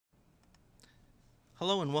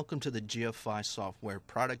Hello and welcome to the GFI software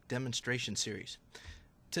product demonstration series.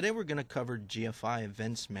 Today we're going to cover GFI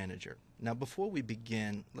EventsManager. Now before we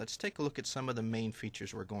begin, let's take a look at some of the main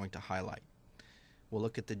features we're going to highlight. We'll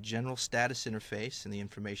look at the general status interface and the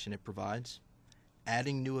information it provides,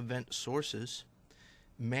 adding new event sources,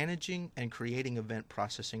 managing and creating event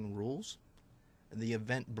processing rules, the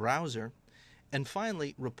event browser, and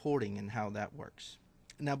finally reporting and how that works.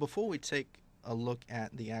 Now before we take a look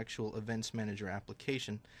at the actual EventsManager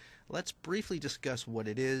application, let's briefly discuss what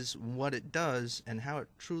it is, what it does, and how it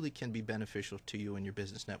truly can be beneficial to you and your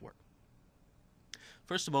business network.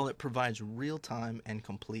 First of all, it provides real-time and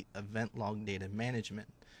complete event log data management.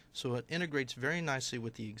 So it integrates very nicely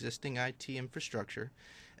with the existing IT infrastructure,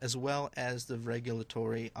 as well as the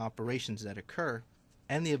regulatory operations that occur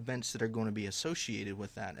and the events that are going to be associated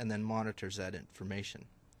with that, and then monitors that information.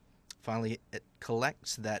 Finally, it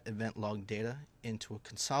collects that event log data into a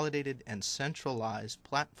consolidated and centralized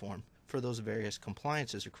platform for those various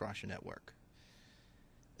compliances across your network.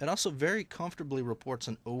 It also very comfortably reports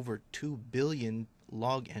on over 2 billion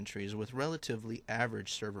log entries with relatively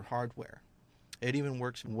average server hardware. It even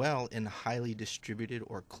works well in highly distributed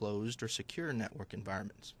or closed or secure network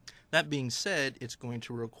environments. That being said, it's going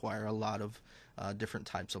to require a lot of different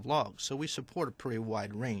types of logs. So we support a pretty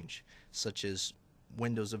wide range, such as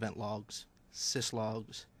Windows event logs,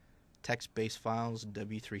 syslogs, text-based files,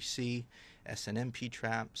 W3C, SNMP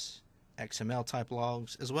traps, XML type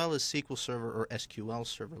logs, as well as SQL Server or SQL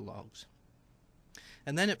Server logs.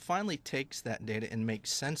 And then it finally takes that data and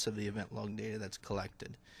makes sense of the event log data that's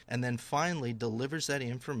collected, and then finally delivers that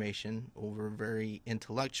information over a very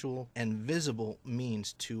intellectual and visible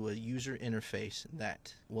means to a user interface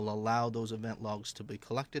that will allow those event logs to be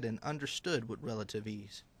collected and understood with relative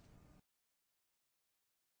ease.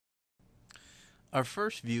 Our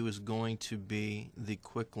first view is going to be the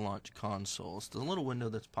Quick Launch console. It's the little window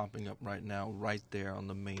that's popping up right now, right there on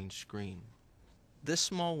the main screen. This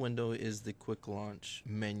small window is the Quick Launch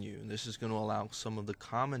menu. This is going to allow some of the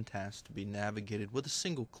common tasks to be navigated with a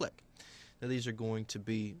single click. Now these are going to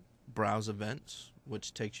be Browse Events,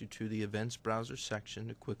 which takes you to the Events Browser section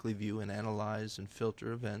to quickly view and analyze and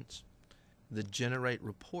filter events. The Generate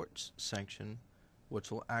Reports section, which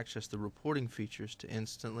will access the reporting features to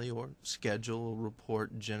instantly or schedule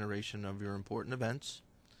report generation of your important events.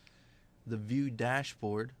 The View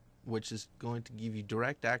Dashboard, which is going to give you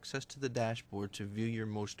direct access to the dashboard to view your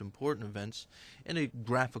most important events in a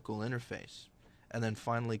graphical interface. And then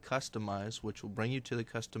finally Customize, which will bring you to the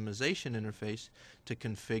customization interface to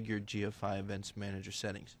configure GFI EventsManager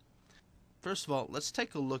settings. First of all, let's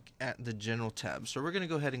take a look at the General tab. So we're going to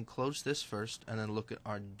go ahead and close this first and then look at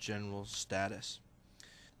our General status.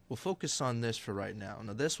 We'll focus on this for right now.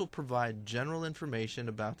 Now this will provide general information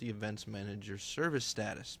about the EventsManager service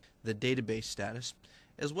status, the database status,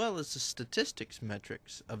 as well as the statistics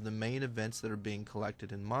metrics of the main events that are being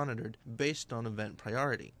collected and monitored based on event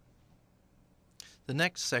priority. The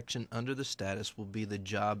next section under the status will be the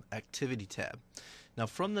Job Activity tab. Now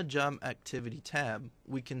from the Job Activity tab,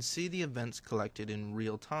 we can see the events collected in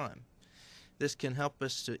real time. This can help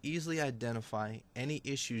us to easily identify any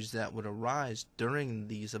issues that would arise during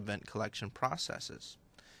these event collection processes.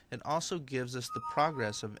 It also gives us the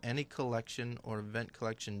progress of any collection or event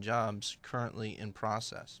collection jobs currently in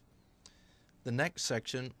process. The next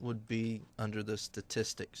section would be under the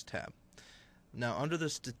Statistics tab. Now under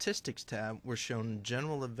the Statistics tab, we're shown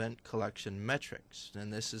general event collection metrics,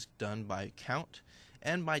 and this is done by count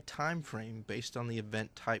and by time frame based on the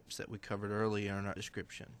event types that we covered earlier in our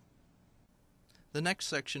description. The next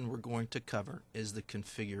section we're going to cover is the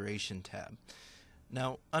Configuration tab.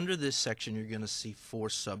 Now, under this section, you're going to see 4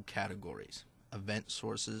 subcategories: event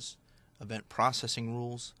sources, event processing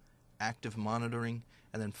rules, active monitoring,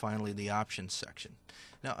 and then finally the options section.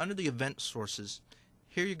 Now, under the event sources,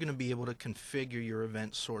 here you're going to be able to configure your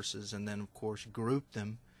event sources and then, of course, group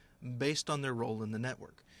them based on their role in the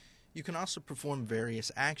network. You can also perform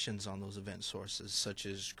various actions on those event sources, such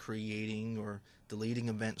as creating or deleting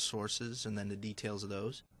event sources and then the details of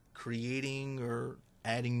those, creating or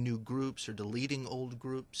adding new groups or deleting old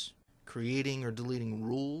groups, creating or deleting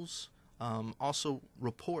rules, also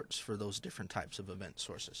reports for those different types of event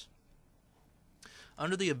sources.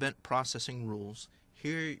 Under the event processing rules,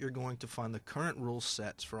 here you're going to find the current rule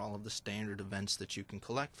sets for all of the standard events that you can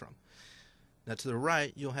collect from. Now to the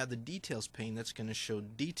right, you'll have the details pane that's going to show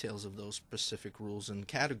details of those specific rules and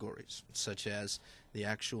categories, such as the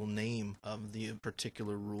actual name of the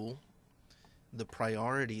particular rule, the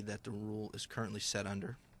priority that the rule is currently set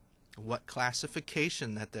under, what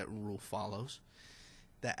classification that rule follows,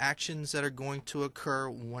 the actions that are going to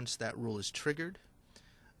occur once that rule is triggered,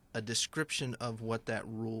 a description of what that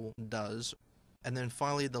rule does, and then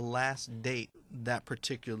finally the last date that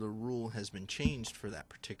particular rule has been changed for that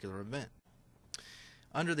particular event.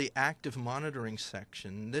 Under the Active Monitoring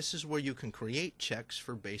section, this is where you can create checks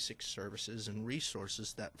for basic services and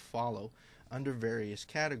resources that follow under various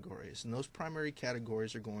categories. And those primary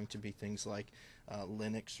categories are going to be things like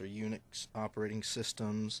Linux or Unix operating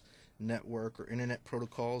systems, network or internet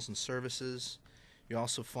protocols and services. You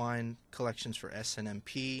also find collections for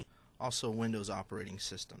SNMP, also Windows operating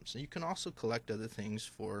systems. And you can also collect other things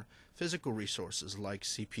for physical resources like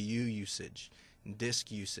CPU usage and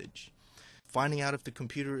disk usage. Finding out if the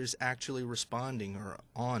computer is actually responding or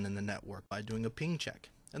on in the network by doing a ping check.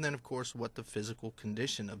 And then, of course, what the physical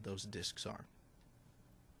condition of those disks are.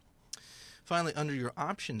 Finally, under your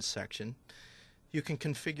Options section, you can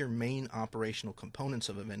configure main operational components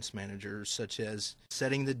of EventsManager, such as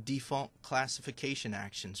setting the default classification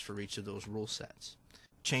actions for each of those rule sets,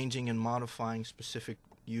 changing and modifying specific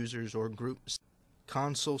users or groups,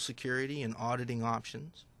 console security and auditing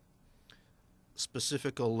options,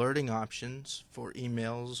 specific alerting options for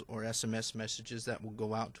emails or SMS messages that will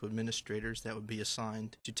go out to administrators that would be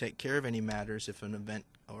assigned to take care of any matters if an event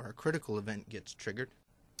or a critical event gets triggered,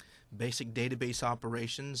 basic database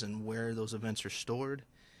operations and where those events are stored,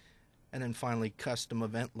 and then finally custom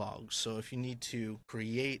event logs. So if you need to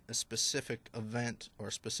create a specific event or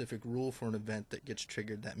a specific rule for an event that gets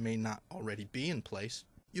triggered that may not already be in place,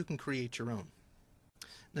 you can create your own.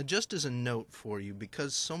 Now, just as a note for you,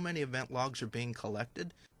 because so many event logs are being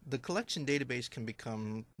collected, the collection database can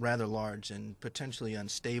become rather large and potentially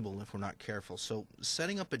unstable if we're not careful. So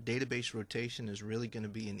setting up a database rotation is really going to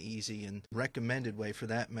be an easy and recommended way, for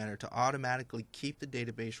that matter, to automatically keep the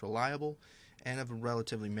database reliable and of a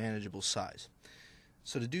relatively manageable size.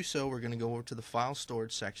 So to do so, we're going to go over to the File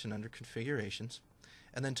Storage section under Configurations,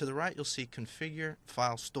 and then to the right you'll see Configure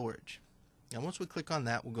File Storage. Now once we click on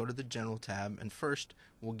that, we'll go to the General tab, and first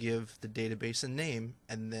we'll give the database a name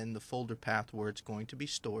and then the folder path where it's going to be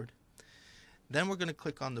stored. Then we're going to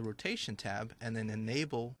click on the Rotation tab and then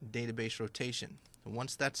enable database rotation. And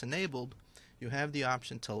once that's enabled, you have the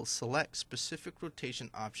option to select specific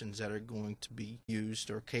rotation options that are going to be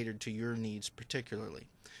used or catered to your needs particularly.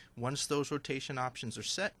 Once those rotation options are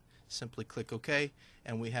set, simply click OK,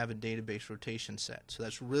 and we have a database rotation set. So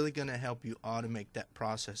that's really going to help you automate that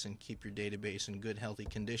process and keep your database in good, healthy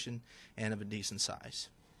condition and of a decent size.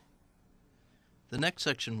 The next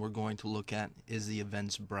section we're going to look at is the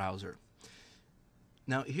Events Browser.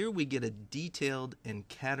 Now here we get a detailed and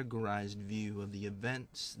categorized view of the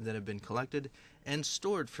events that have been collected and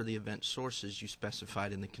stored for the event sources you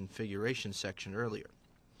specified in the configuration section earlier.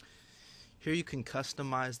 Here you can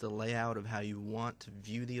customize the layout of how you want to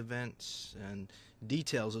view the events and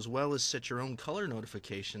details, as well as set your own color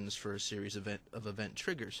notifications for a series of event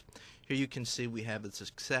triggers. Here you can see we have the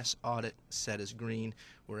success audit set as green,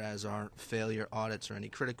 whereas our failure audits or any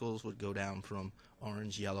criticals would go down from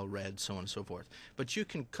orange, yellow, red, so on and so forth. But you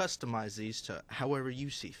can customize these to however you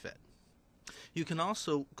see fit. You can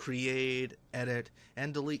also create, edit,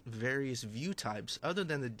 and delete various view types other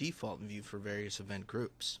than the default view for various event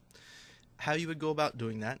groups. How you would go about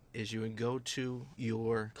doing that is you would go to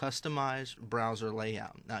your customized browser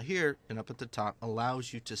layout. Now here, and up at the top,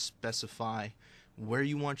 allows you to specify where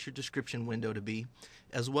you want your description window to be,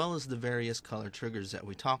 as well as the various color triggers that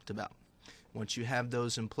we talked about. Once you have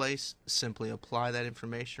those in place, simply apply that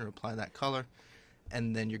information or apply that color,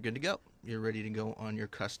 and then you're good to go. You're ready to go on your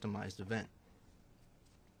customized event.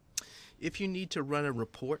 If you need to run a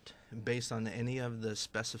report based on any of the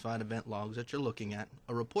specified event logs that you're looking at,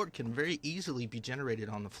 a report can very easily be generated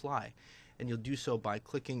on the fly, and you'll do so by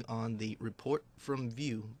clicking on the Report from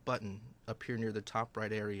View button up here near the top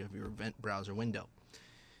right area of your event browser window.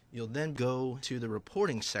 You'll then go to the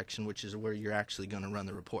Reporting section, which is where you're actually going to run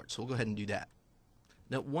the report. So we'll go ahead and do that.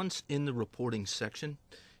 Now once in the Reporting section,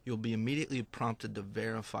 you'll be immediately prompted to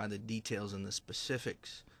verify the details and the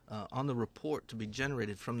specifics on the report to be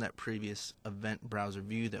generated from that previous event browser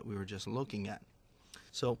view that we were just looking at.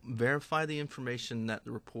 So verify the information that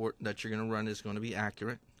the report that you're going to run is going to be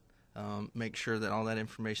accurate. Make sure that all that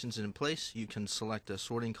information is in place. You can select a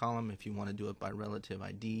sorting column if you want to do it by relative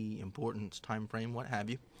ID, importance, time frame, what have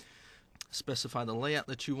you. Specify the layout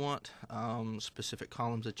that you want, specific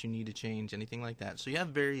columns that you need to change, anything like that. So you have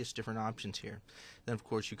various different options here. Then of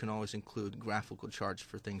course you can always include graphical charts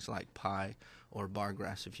for things like pie or bar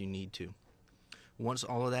graphs if you need to. Once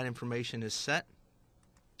all of that information is set,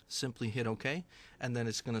 simply hit OK, and then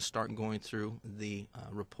it's going to start going through the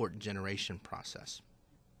report generation process.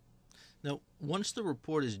 Now, once the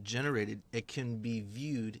report is generated, it can be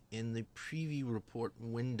viewed in the preview report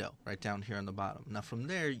window right down here on the bottom. Now, from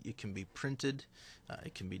there, it can be printed,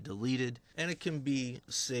 it can be deleted, and it can be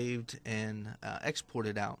saved and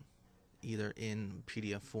exported out either in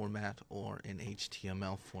PDF format or in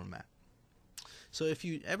HTML format. So if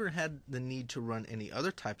you ever had the need to run any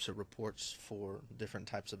other types of reports for different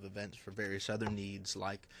types of events for various other needs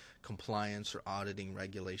like compliance or auditing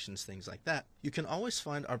regulations, things like that, you can always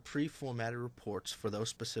find our pre-formatted reports for those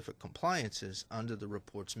specific compliances under the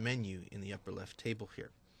reports menu in the upper left table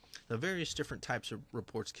here. Now, various different types of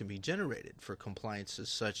reports can be generated for compliances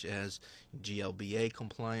such as GLBA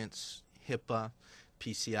compliance, HIPAA,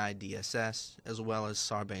 PCI DSS, as well as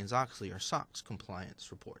Sarbanes-Oxley or SOX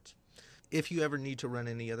compliance reports. If you ever need to run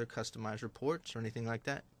any other customized reports or anything like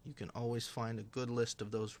that, you can always find a good list of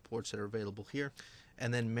those reports that are available here,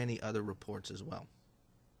 and then many other reports as well.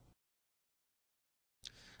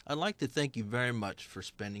 I'd like to thank you very much for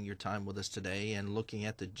spending your time with us today and looking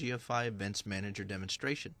at the GFI EventsManager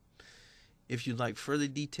demonstration. If you'd like further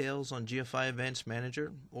details on GFI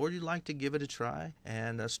EventsManager, or you'd like to give it a try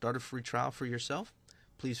and start a free trial for yourself,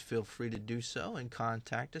 please feel free to do so and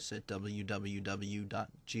contact us at www.gfi.com,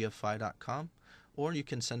 or you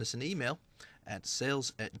can send us an email at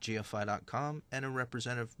sales@gfi.com, and a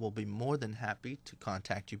representative will be more than happy to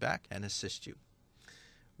contact you back and assist you.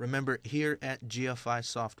 Remember, here at GFI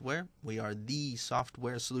Software, we are the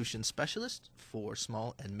software solution specialist for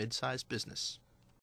small and mid-sized business.